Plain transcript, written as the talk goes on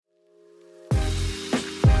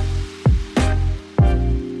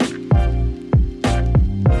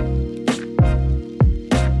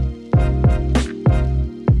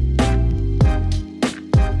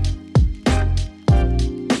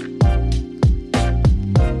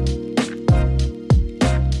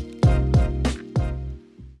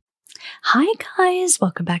Hi guys,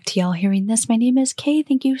 welcome back to Y'all Hearing This. My name is Kay.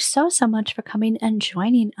 Thank you so much for coming and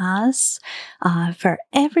joining us. For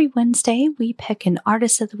every Wednesday, we pick an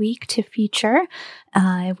artist of the week to feature.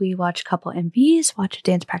 We watch a couple MVs, watch a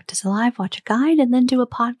dance practice live, watch a guide, and then do a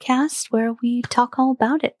podcast where we talk all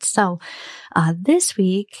about it. So this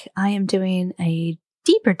week, I am doing a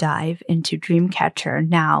deeper dive into Dreamcatcher.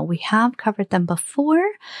 Now, we have covered them before,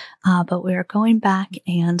 but we're going back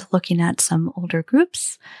and looking at some older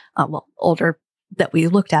groups, older that we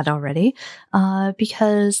looked at already,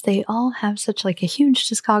 because they all have such like a huge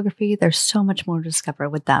discography. There's so much more to discover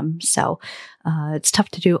with them. So it's tough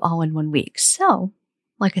to do all in 1 week. So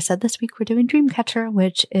like I said, this week we're doing Dreamcatcher,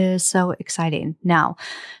 which is so exciting. Now,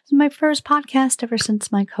 this is my first podcast ever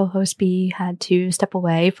since my co-host B had to step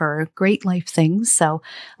away for great life things. So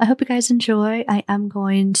I hope you guys enjoy. I am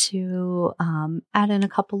going to add in a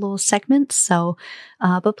couple little segments. So,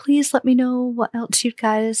 but please let me know what else you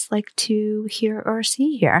guys like to hear or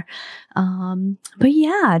see here. But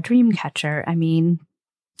yeah, Dreamcatcher. I mean,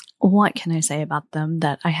 what can I say about them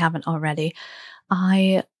that I haven't already?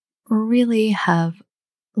 I really have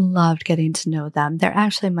loved getting to know them. They're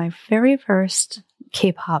actually my very first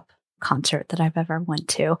K-pop concert that I've ever went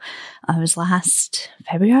to. It was last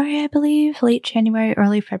February, I believe, late January,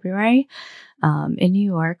 early February, in New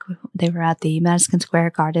York. They were at the Madison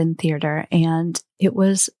Square Garden Theater, and it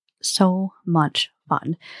was so much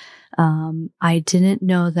fun. I didn't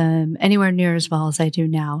know them anywhere near as well as I do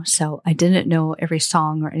now, so I didn't know every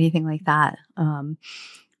song or anything like that.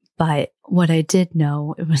 But what I did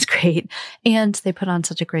know, it was great. And they put on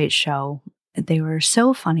such a great show. They were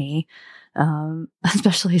so funny,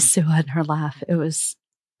 especially Sue and her laugh. It was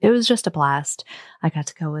just a blast. I got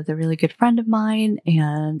to go with a really good friend of mine,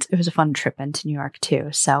 and it was a fun trip into New York too.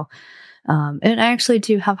 So, and I actually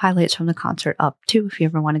do have highlights from the concert up too, if you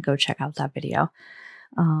ever want to go check out that video.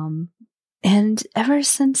 And ever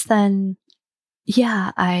since then,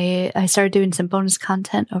 yeah, I started doing some bonus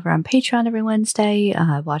content over on Patreon every Wednesday,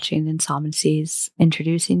 watching Insolvency's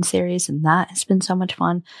Introducing series, and that has been so much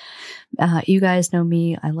fun. You guys know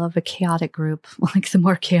me. I love a chaotic group. Like, the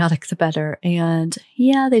more chaotic, the better. And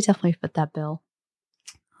yeah, they definitely fit that bill.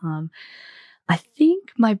 I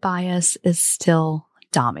think my bias is still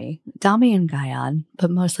Dami and Guyan, but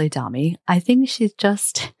mostly Dami. I think she's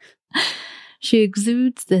just... She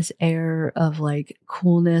exudes this air of like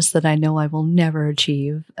coolness that I know I will never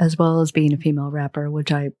achieve, as well as being a female rapper,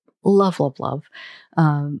 which I love.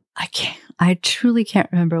 I truly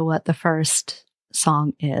can't remember what the first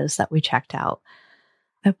song is that we checked out.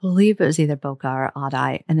 I believe it was either Boca or Odd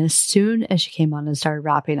Eye. And as soon as she came on and started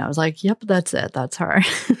rapping, I was like, yep, that's it. That's her.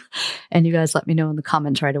 And you guys let me know in the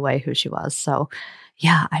comments right away who she was. So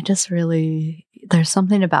yeah, there's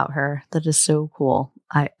something about her that is so cool.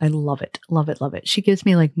 I love it. Love it. She gives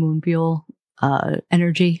me like Moonbyul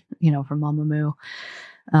energy, from Mamamoo.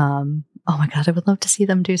 Oh my God, I would love to see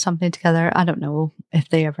them do something together. I don't know if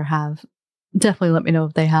they ever have. Definitely let me know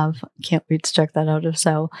if they have. Can't wait to check that out if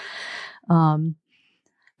so. But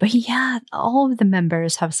yeah, all of the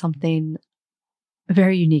members have something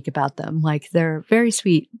very unique about them. Like, they're very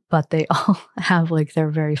sweet, but they all have like their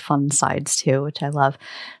very fun sides too, which I love,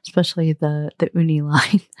 especially the uni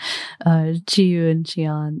line. Jiyu and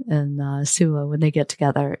Jian and Suwa, when they get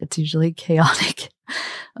together, it's usually chaotic,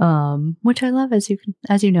 which I love, as you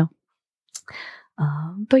know.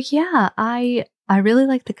 But yeah, I really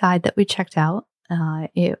like the guide that we checked out.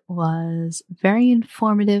 It was very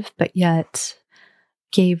informative, but yet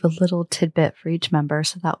gave a little tidbit for each member,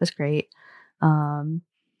 so that was great.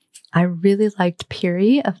 I really liked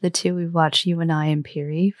Piri. Of the two, we watched You and I and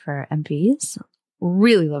Piri for MVs.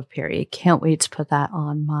 Really love Piri. Can't wait to put that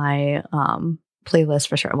on my playlist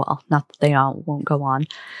for sure. Well, not that they all won't go on.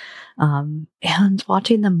 And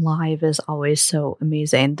watching them live is always so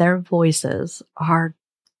amazing. Their voices are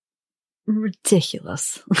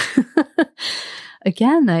ridiculous.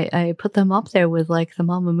 Again, I put them up there with like the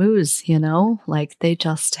Mamamoos, like they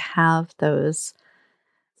just have those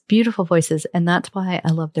beautiful voices. And that's why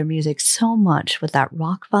I love their music so much with that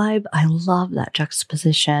rock vibe. I love that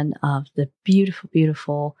juxtaposition of the beautiful,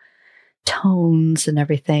 beautiful tones and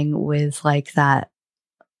everything with like that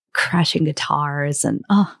crashing guitars. And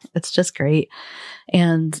it's just great.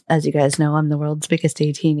 And as you guys know, I'm the world's biggest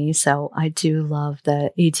A-teenie. So I do love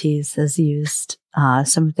that ATEEZ has used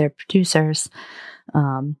some of their producers.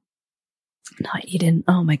 Not Eden.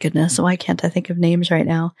 Oh my goodness. Why can't I think of names right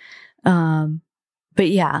now? But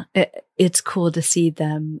yeah, it's cool to see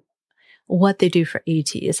them. What they do for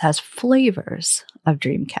ATEEZ has flavors of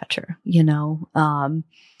Dreamcatcher. You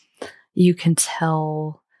can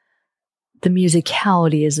tell the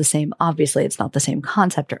musicality is the same. Obviously, it's not the same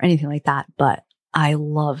concept or anything like that, but I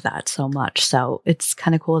love that so much. So it's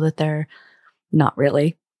kind of cool that they're not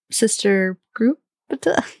really sister group, but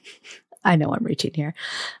I know I'm reaching here.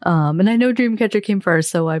 And I know Dreamcatcher came first,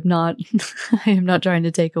 so I'm not, I am not trying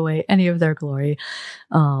to take away any of their glory.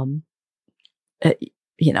 They're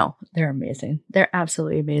amazing. They're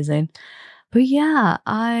absolutely amazing. But yeah,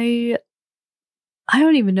 I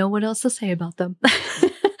don't even know what else to say about them.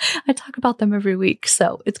 I talk about them every week,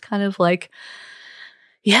 so it's kind of like,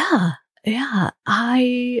 yeah.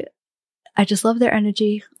 I just love their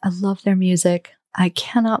energy. I love their music. I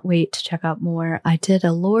cannot wait to check out more. I did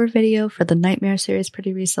a lore video for the Nightmare series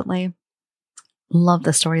pretty recently. Love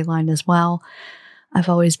the storyline as well. I've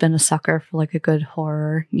always been a sucker for like a good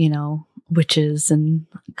horror, witches and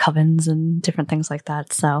covens and different things like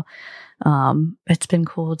that. So it's been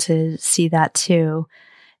cool to see that too.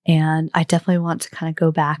 And I definitely want to kind of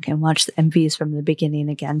go back and watch the MVs from the beginning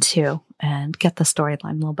again too, and get the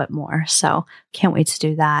storyline a little bit more. So can't wait to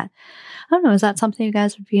do that. I don't know. Is that something you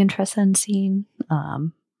guys would be interested in seeing?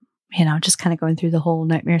 Just kind of going through the whole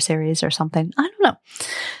Nightmare series or something. I don't know.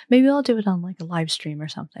 Maybe I'll do it on like a live stream or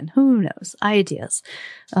something. Who knows? Ideas.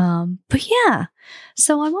 But yeah.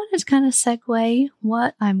 So I wanted to kind of segue.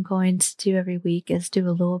 What I'm going to do every week is do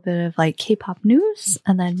a little bit of like K-pop news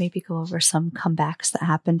and then maybe go over some comebacks that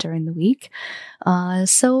happened during the week.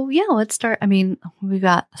 So yeah, let's start. I mean, we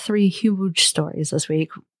got 3 huge stories this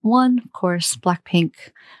week. One, of course, Blackpink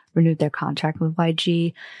renewed their contract with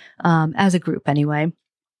YG, as a group anyway.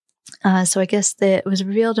 So I guess that it was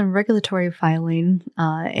revealed in regulatory filing,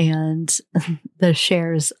 and the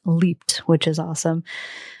shares leaped, which is awesome.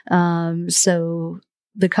 So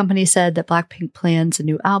the company said that Blackpink plans a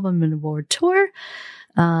new album and award tour.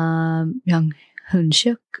 Young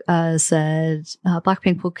Hoon-suk said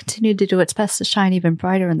Blackpink will continue to do its best to shine even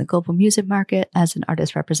brighter in the global music market as an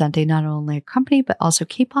artist representing not only a company but also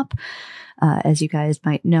K-pop. As you guys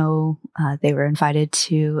might know, they were invited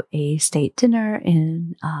to a state dinner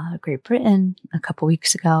in Great Britain a couple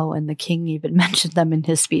weeks ago, and the king even mentioned them in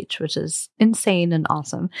his speech, which is insane and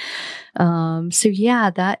awesome. So yeah,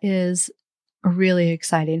 that is really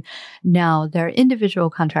exciting. Now, their individual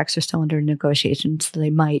contracts are still under negotiation, so they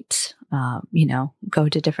might, go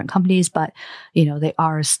to different companies, but, they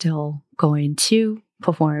are still going to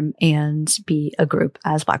perform and be a group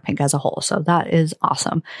as Blackpink as a whole. So that is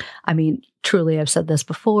awesome. I mean, truly, I've said this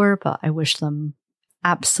before, but I wish them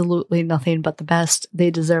absolutely nothing but the best. They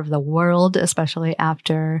deserve the world, especially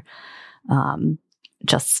after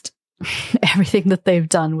just everything that they've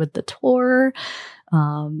done with the tour.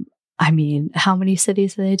 I mean, how many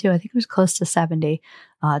cities did they do? I think it was close to 70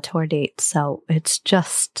 tour dates. So it's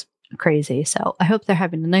just crazy. So I hope they're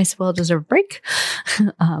having a nice, well-deserved break.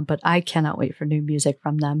 But I cannot wait for new music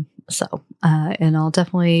from them. So, and I'll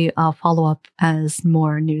follow up as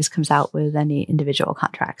more news comes out with any individual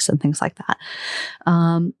contracts and things like that.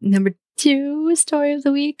 Number 2 story of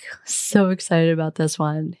the week. So excited about this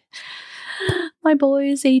one. My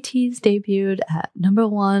boys, ATEEZ, debuted at number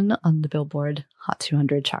 1 on the Billboard Hot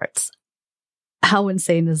 200 charts. How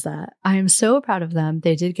insane is that? I am so proud of them.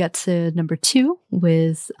 They did get to number 2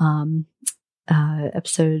 with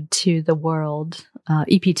episode 2, The World,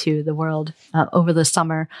 EP2, The World, over the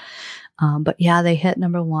summer. But yeah, they hit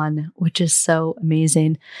number 1, which is so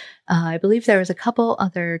amazing. I believe there was a couple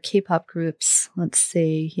other K-pop groups. Let's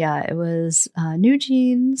see. Yeah, it was New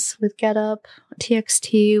Jeans with Get Up,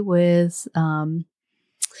 TXT with, oh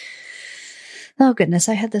goodness,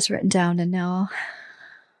 I had this written down and now,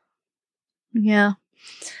 yeah.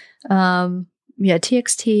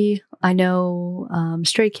 TXT, I know,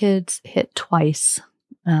 Stray Kids hit twice.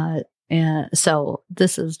 And so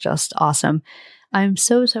this is just awesome. I'm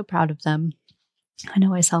so, so proud of them. I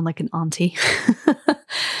know I sound like an auntie,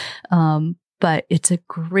 but it's a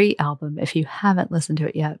great album. If you haven't listened to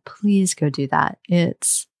it yet, please go do that.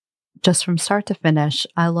 It's just from start to finish.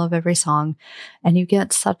 I love every song, and you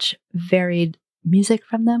get such varied music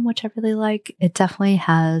from them, which I really like. It definitely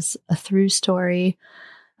has a through story.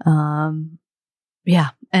 And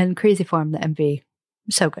Crazy Form, the MV,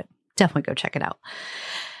 so good. Definitely go check it out.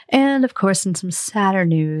 And of course, in some sadder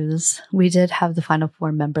news, we did have the final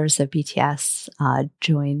 4 members of BTS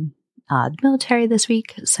join the military this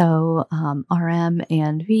week. So RM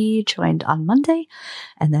and V joined on Monday,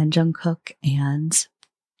 and then Jungkook and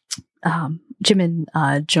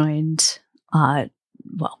Jimin joined.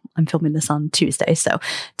 I'm filming this on Tuesday, so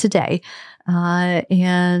today,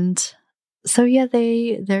 and. So yeah,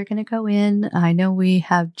 they're going to go in. I know we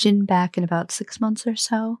have Jin back in about 6 months or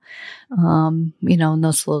so, and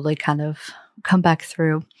they'll slowly kind of come back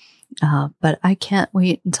through. But I can't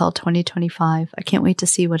wait until 2025. I can't wait to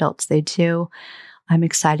see what else they do. I'm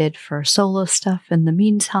excited for solo stuff in the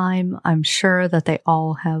meantime. I'm sure that they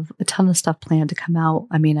all have a ton of stuff planned to come out.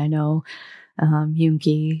 I mean, I know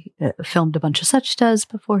Yoongi filmed a bunch of such does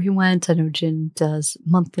before he went. I know Jin does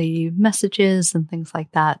monthly messages and things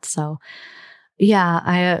like that. So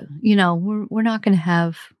yeah, we're not going to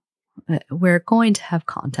have, we're going to have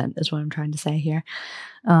content is what I'm trying to say here.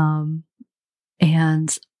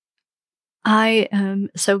 And I am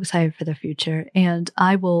so excited for the future, and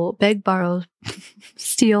I will beg, borrow,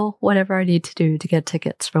 steal, whatever I need to do to get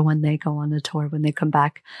tickets for when they go on a tour, when they come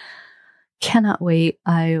back. Cannot wait.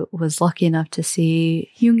 I was lucky enough to see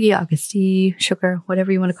Yoongi, Agusti, Sugar,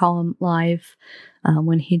 whatever you want to call him, live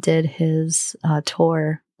when he did his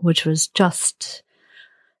tour, which was just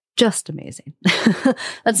amazing.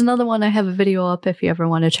 That's another one. I have a video up if you ever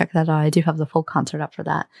want to check that out. I do have the full concert up for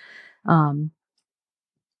that.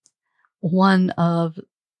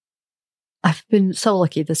 I've been so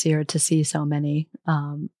lucky this year to see so many.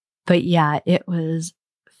 But yeah, it was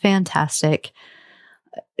fantastic.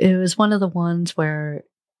 It was one of the ones where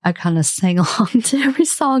I kind of sang along to every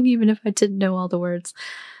song, even if I didn't know all the words.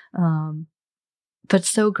 But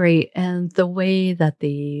so great. And the way that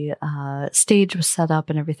the stage was set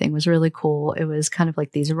up and everything was really cool. It was kind of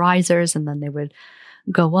like these risers, and then they would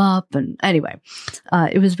go up. And anyway,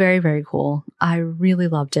 it was very, very cool. I really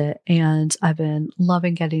loved it. And I've been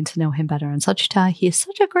loving getting to know him better on Suchita. He is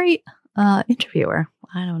such a great interviewer.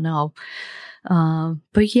 I don't know.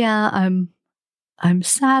 But yeah, I'm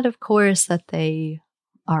sad, of course, that they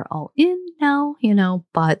are all in now,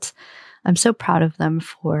 but I'm so proud of them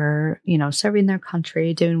for, serving their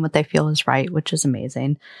country, doing what they feel is right, which is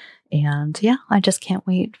amazing. And yeah, I just can't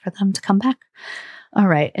wait for them to come back. All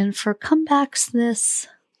right. And for comebacks this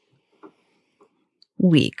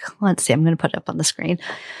week, let's see, I'm going to put it up on the screen.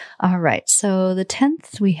 All right. So the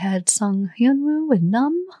 10th, we had Sung Hyunwoo with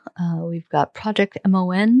Numb. We've got Project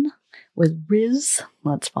MON with Riz.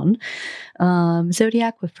 That's fun.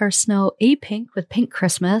 Zodiac with First Snow. A-Pink with Pink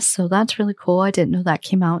Christmas. So that's really cool. I didn't know that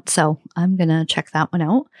came out. So I'm going to check that one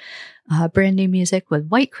out. Brand new music with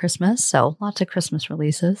White Christmas. So lots of Christmas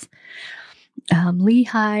releases. Lee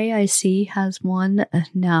Hai, I see, has one.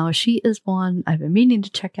 Now, she is one I've been meaning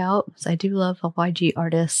to check out because I do love a YG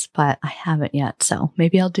artist, but I haven't yet. So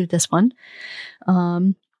maybe I'll do this one.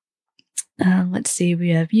 Let's see. We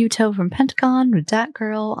have Yuto from Pentagon with Dat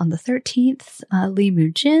Girl on the 13th. Lee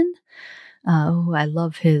Moo-jin. I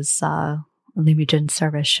love his Lee Moo-jin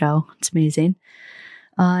service show. It's amazing.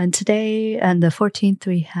 And today, and the 14th,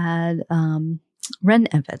 we had Ren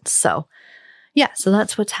Evans. So yeah, so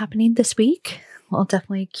that's what's happening this week. We'll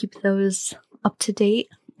definitely keep those up to date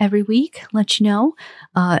every week, let you know.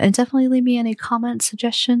 And definitely leave me any comments,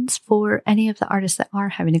 suggestions for any of the artists that are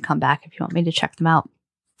having to come back if you want me to check them out.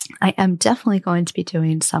 I am definitely going to be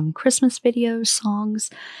doing some Christmas videos, songs.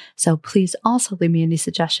 So please also leave me any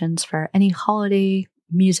suggestions for any holiday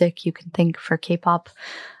music you can think for K-pop.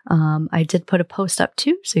 I did put a post up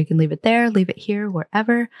too, so you can leave it there, leave it here,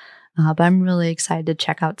 wherever. But I'm really excited to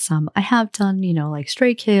check out some. I have done, like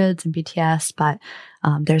Stray Kids and BTS, but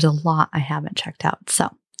there's a lot I haven't checked out. So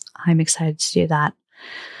I'm excited to do that.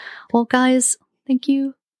 Well, guys, thank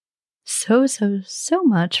you so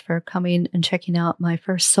much for coming and checking out my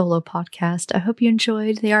first solo podcast. I hope you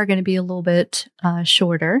enjoyed. They are going to be a little bit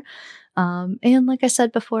shorter. And like I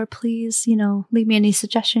said before, please, leave me any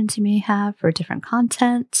suggestions you may have for different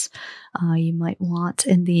content you might want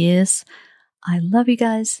in these. I love you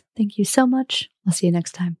guys. Thank you so much. I'll see you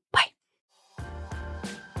next time. Bye.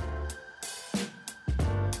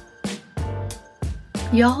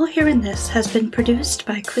 Y'all Hearing This has been produced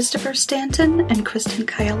by Christopher Stanton and Kristen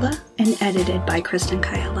Kayala and edited by Kristen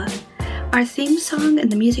Kayala. Our theme song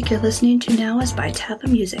and the music you're listening to now is by Tabba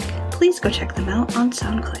Music. Please go check them out on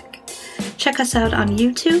SoundClick. Check us out on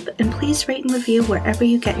YouTube and please rate and review wherever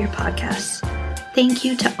you get your podcasts. Thank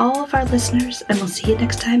you to all of our listeners, and we'll see you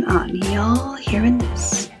next time on Y'all Hearing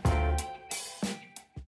This.